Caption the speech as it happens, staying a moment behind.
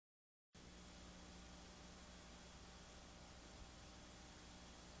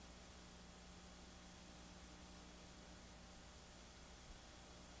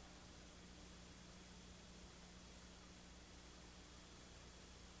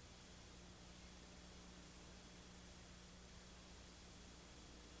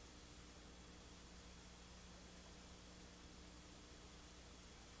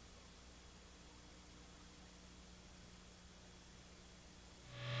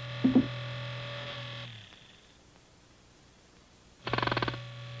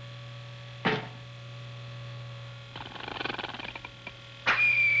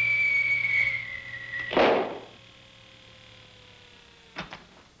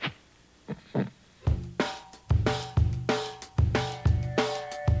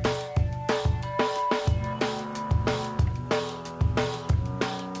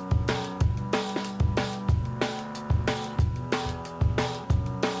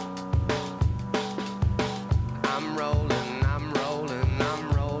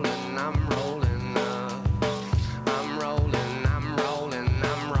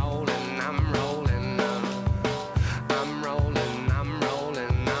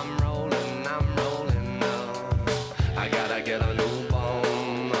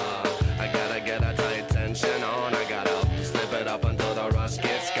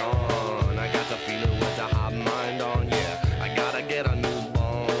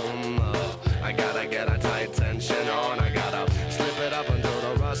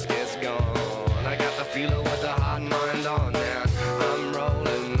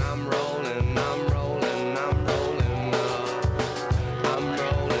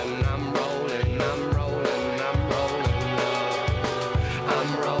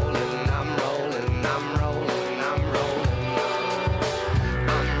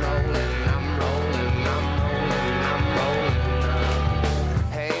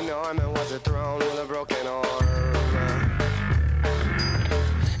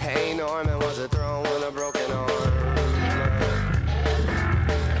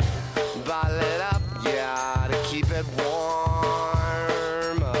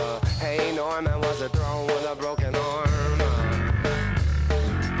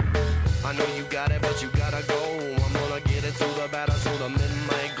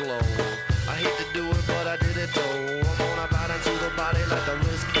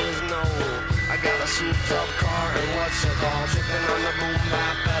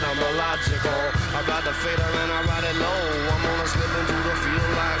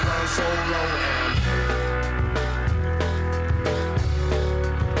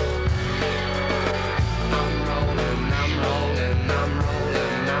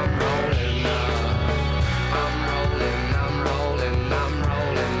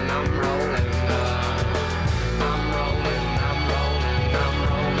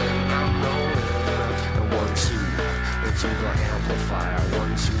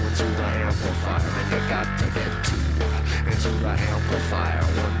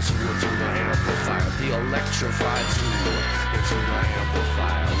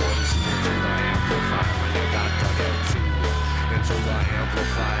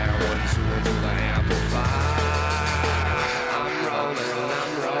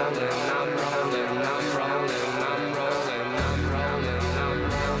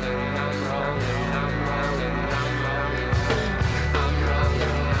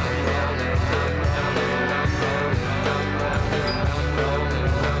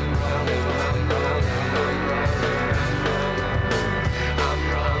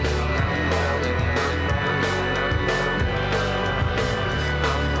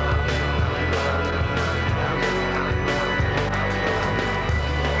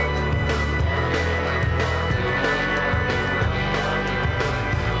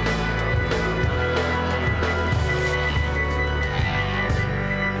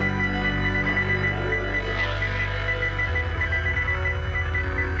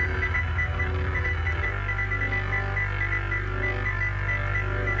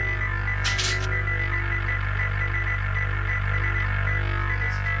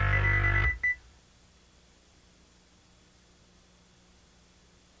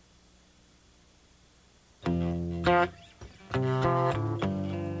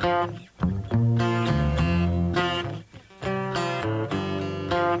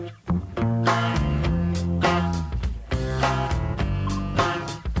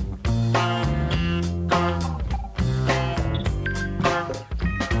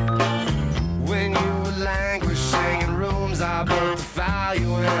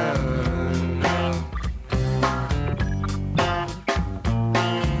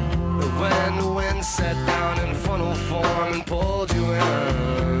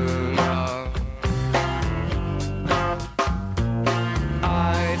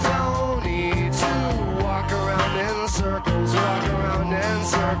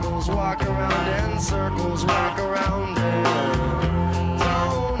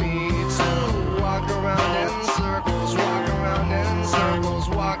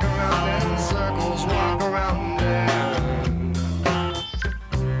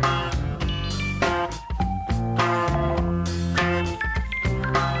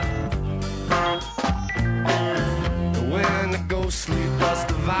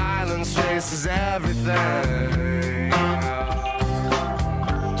is everything.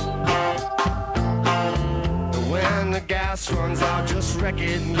 When the gas runs out, just wreck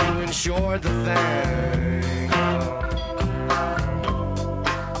it and you insure the thing.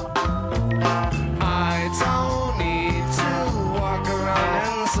 I don't need to walk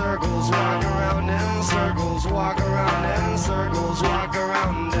around in circles, walk around in circles, walk around in circles, walk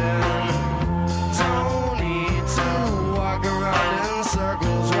around in. Don't need to walk around in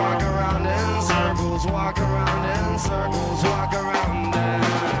circles, walk around in circles, walk around in circles, walk around in.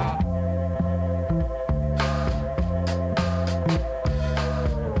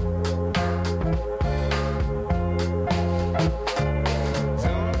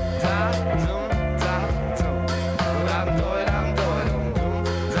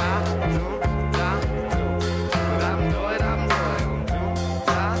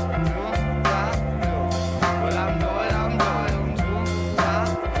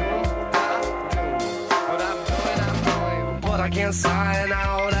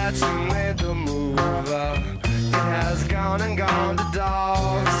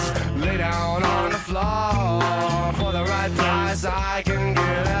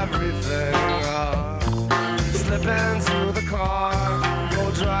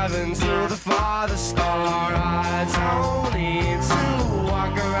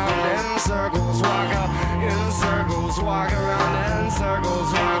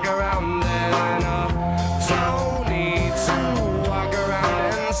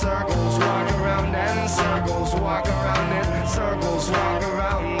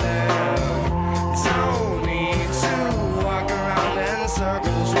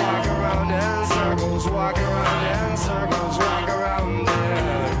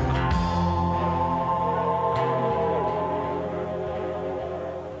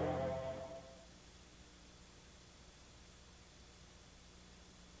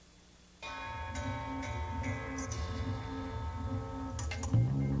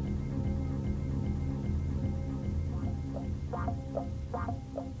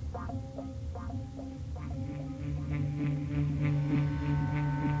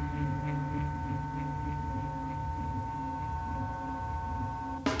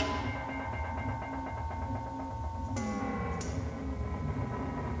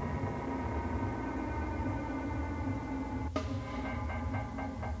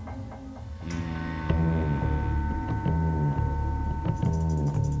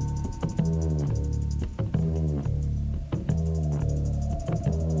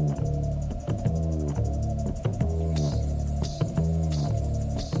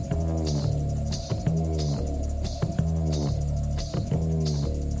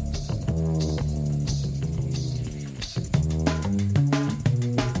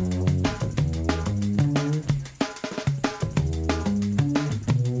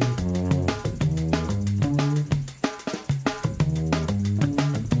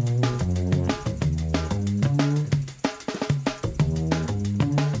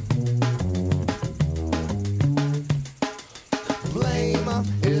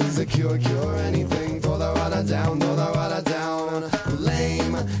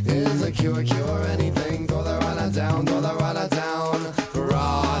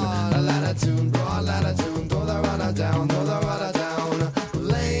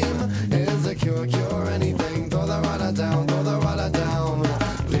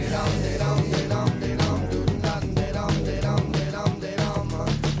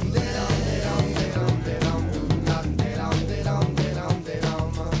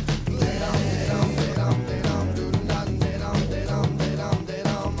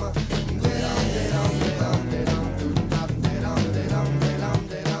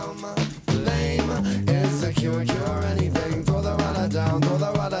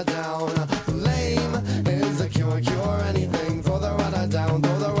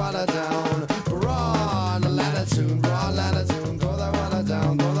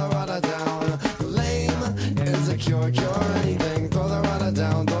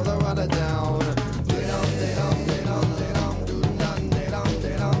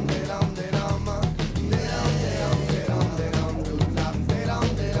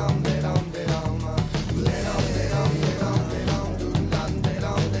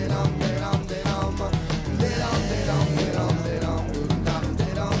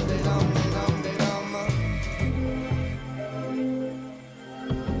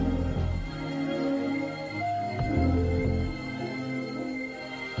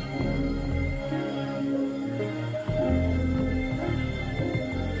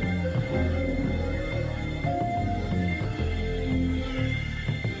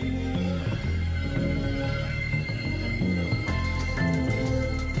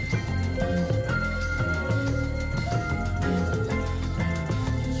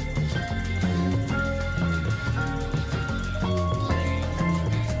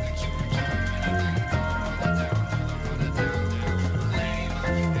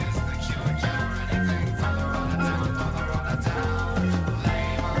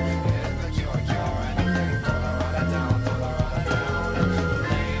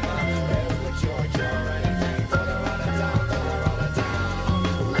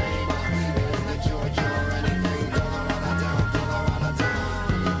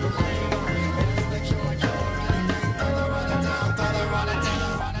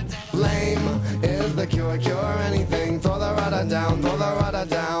 the cure, cure anything. Throw the rudder down, throw the rudder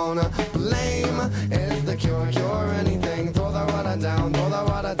down. Blame is the cure, cure anything. Throw the rudder down, throw the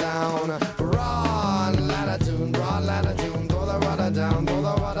rudder down. Broad latitude, throw the rudder down, throw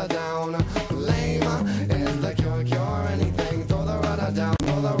the rudder down. Blame is the cure, cure anything. Throw the rudder down,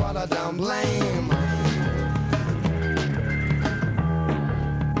 throw the rudder down. Blame.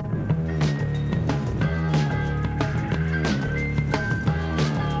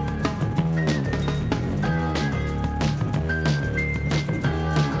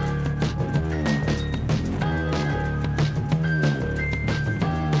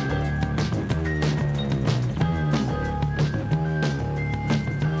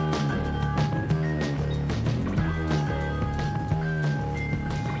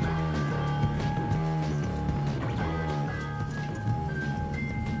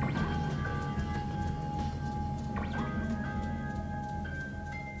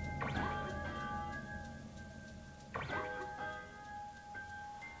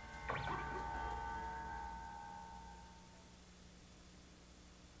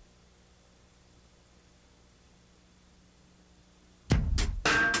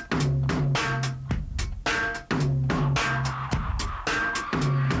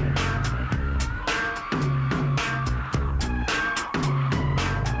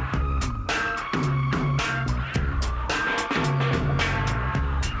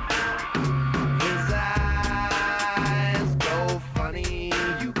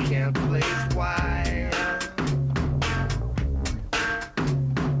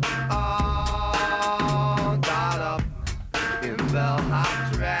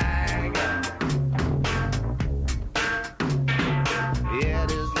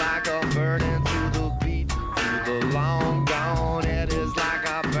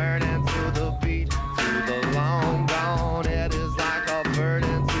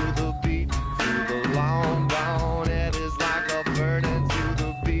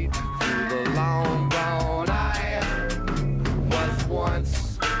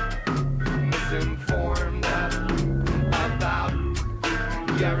 Misinformed about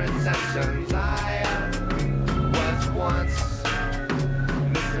your intentions. I was once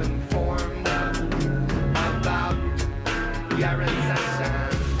misinformed about your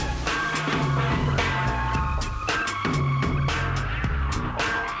intentions.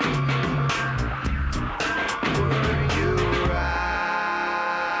 Were you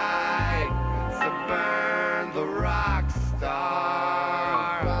right to burn the rock star?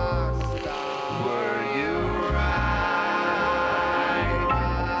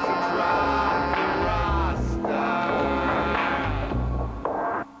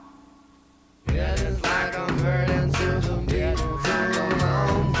 To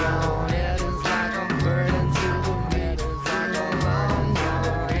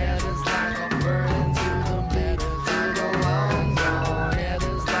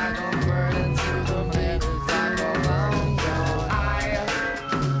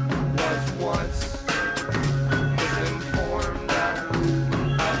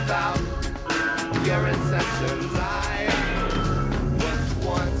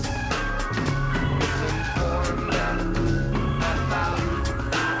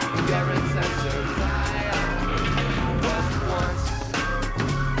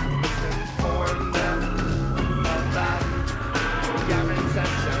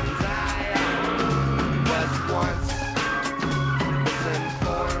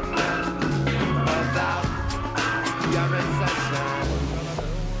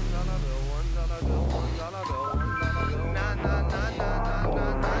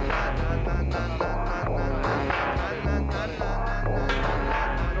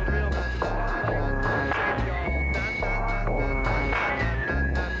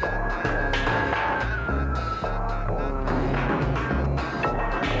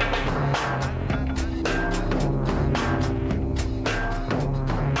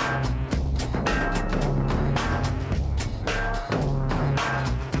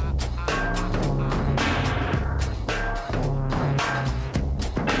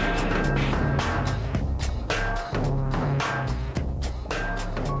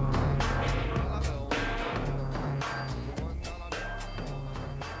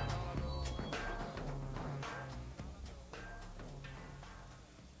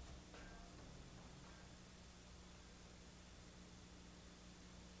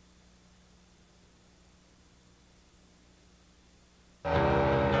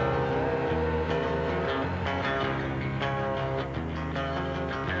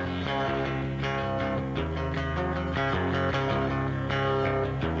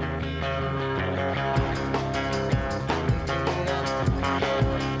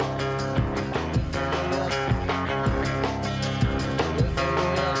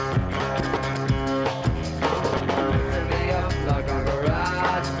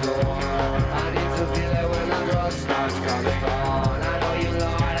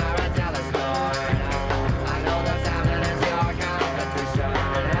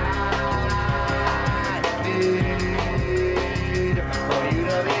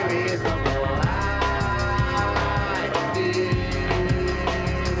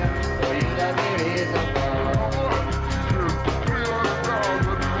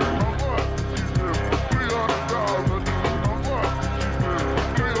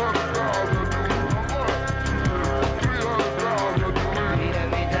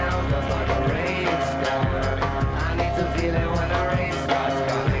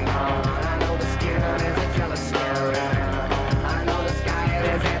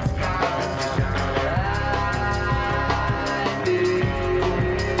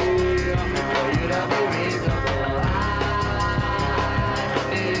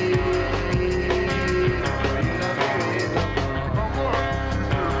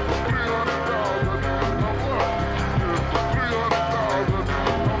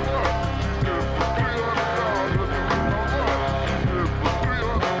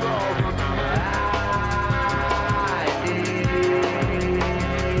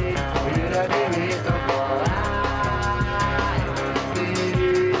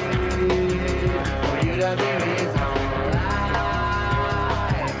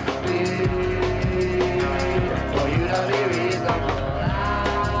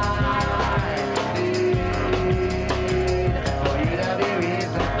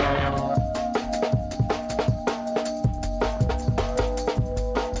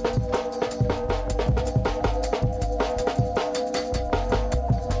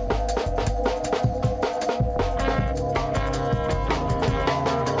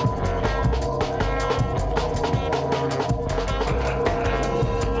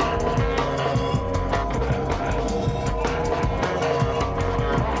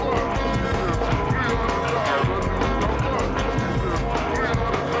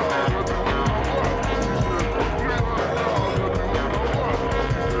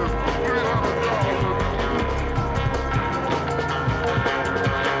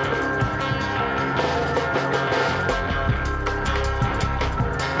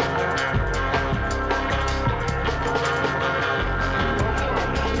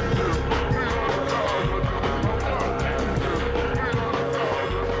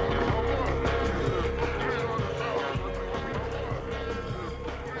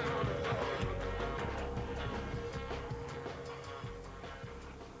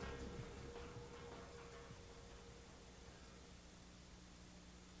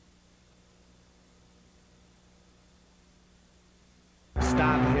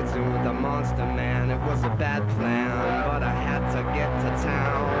Stop hitting with the monster man. It was a bad plan, but I had to get to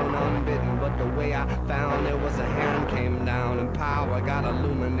town unbidden. But the way I found it was a hand came down and power got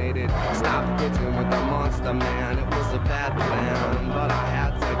illuminated. Stop hitting with the monster man. It was a bad plan, but I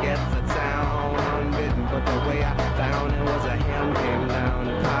had to get to town unbidden. But the way I found it was a hand came down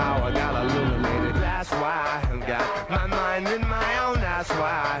and power got illuminated. That's why I have got my mind in my own. That's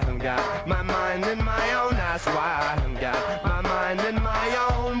why I have got my mind in my own. That's why I have got my mind in my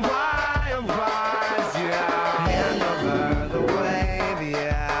own. Why, yeah. Hand over the wave,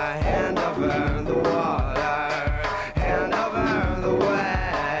 yeah. Hand over the water. Hand over the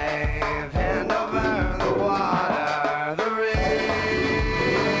wave. Hand over the water. The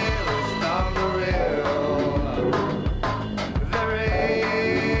realest of the real. The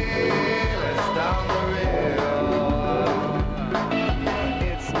realest of the real.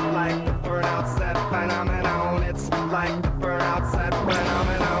 It's like the burnout set phenomenon. It's like the burnout set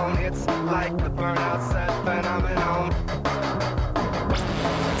phenomenon. It's like the burnout set phenomenon.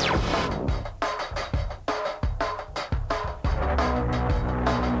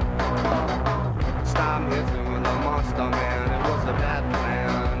 Stop hitting with a monster man. It was a bad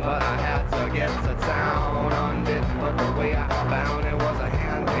plan, but I had to get to town unbidden. But the way I found it was a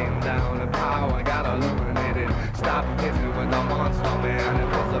hand came down and power got illuminated. Stop hitting with a monster man. It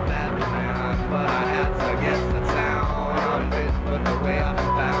was a bad plan, but I had to get to town unbidden. But the way I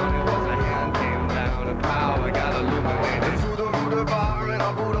found it was a hand came down and power got illuminated. To the Buddha bar in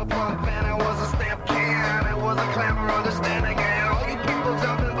a Buddha pump, and it was a stamp can. It was a clamor understanding, and all you people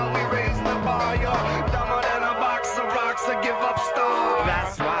jumping, but we raised the bar. You're dumber than a box of rocks, a give up star.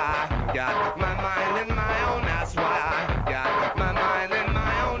 That's why I got my mind in my own. That's why I got my mind in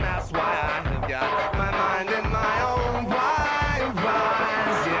my own. That's why I got my mind in my own. Why,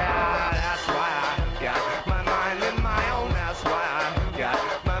 yeah. That's why I got my mind in my own. That's why I got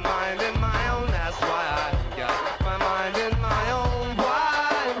my mind in my own. That's why I got my mind in my own.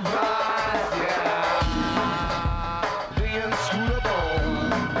 Why, yeah. The inscrutable,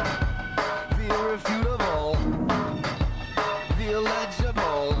 the irrefutable, the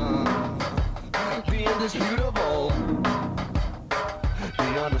illegible, the indisputable, the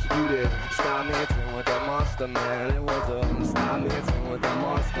undisputed. Stop me hitting with the monster man. It was a stop me hitting with the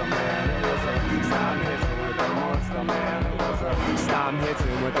monster man. It was a stop me hitting with the monster man. It was a stop me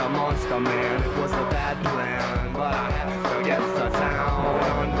hitting with the monster man. It was a bad plan, but I had to get to town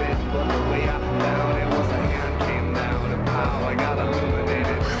unbidden. But the way I found it was a hand came down and power got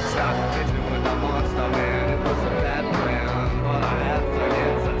illuminated. Stop hitting with the monster man. It was a bad plan, but I had to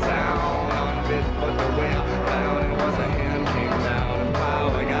get to town unbidden. But the way I found it was a hand came down and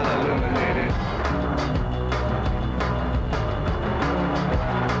power got illuminated.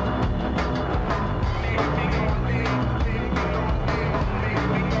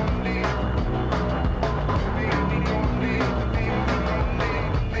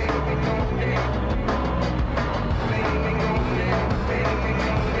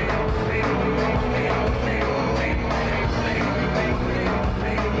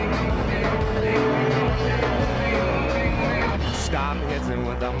 Stop hitting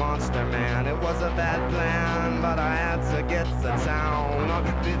with the monster man. It was a bad plan, but I had to get to town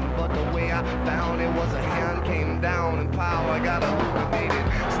unbidden. But the way I found it was a hand came down and power got illuminated.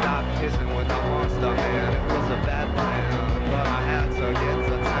 Stop hitting with the monster man. It was a bad plan, but I had to get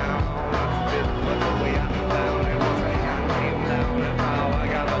to town unbidden. But the way I found it was a hand came down and power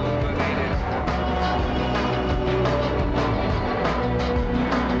got illuminated.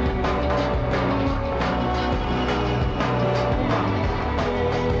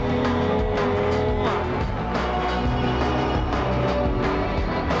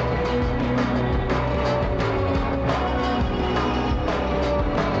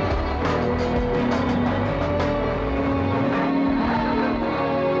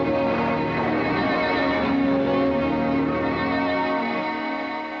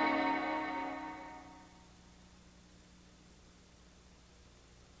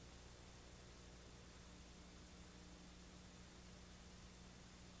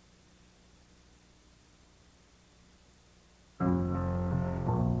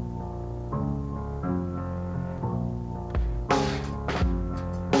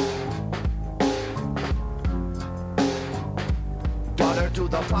 To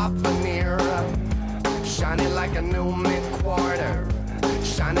the pop veneer, shining like a new mint quarter,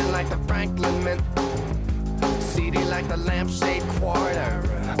 shining like the Franklin mint, seedy like the lampshade quarter,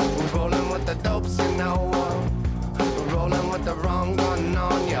 rolling with the dopes, you know, rolling with the wrong gun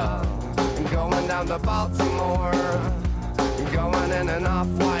on ya, going down to Baltimore, going in an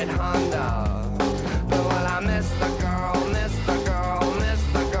off-white Honda, but well I miss the girl, miss the girl, miss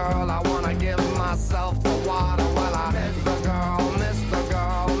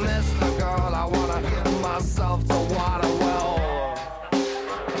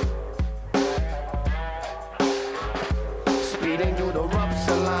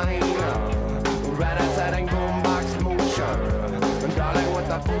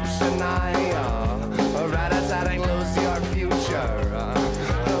oops and I, rat-a-tatting, lose your future.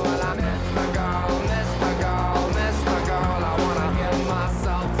 Well, I miss the girl, miss the girl, miss the girl. I wanna give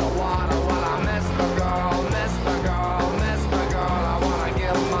myself to water. Well, I miss the girl, miss the girl, miss the girl. I wanna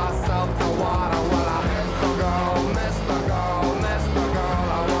give myself to water. Well, I miss the girl, miss the girl, miss the girl.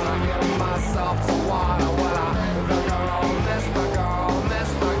 I wanna give myself to water. Well, I miss the girl, miss the girl, miss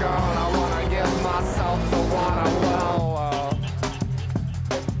the girl. I wanna give myself to water.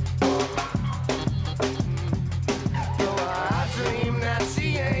 I dream that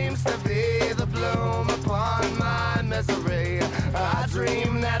she aims to be the bloom upon my misery. I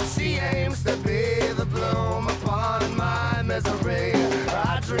dream that she aims to be the bloom upon my misery.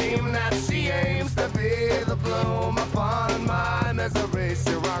 I dream that she aims to be the bloom upon my misery.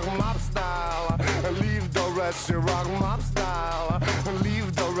 She rock mop style, leave the rest. She rock mop style,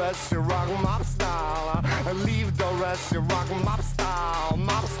 leave the rest. She rock mop style, leave the rest. She rock mop style,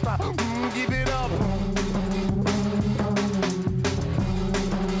 mop style. Give it up.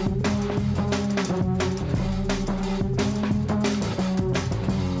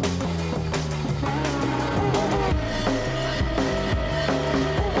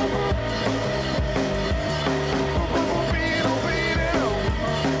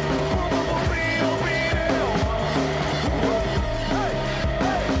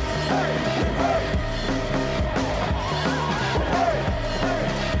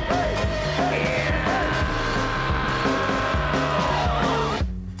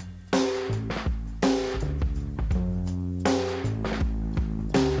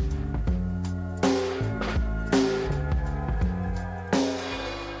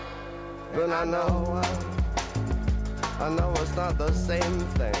 But I know it's not the same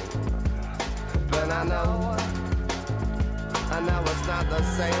thing. But I know it's not the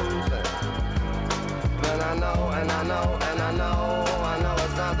same thing. But I know, and I know, and I know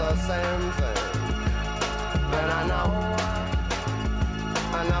it's not the same thing. But I know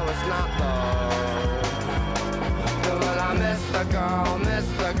it's not though. But I miss the girl, miss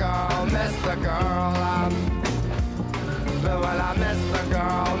the girl, miss the girl.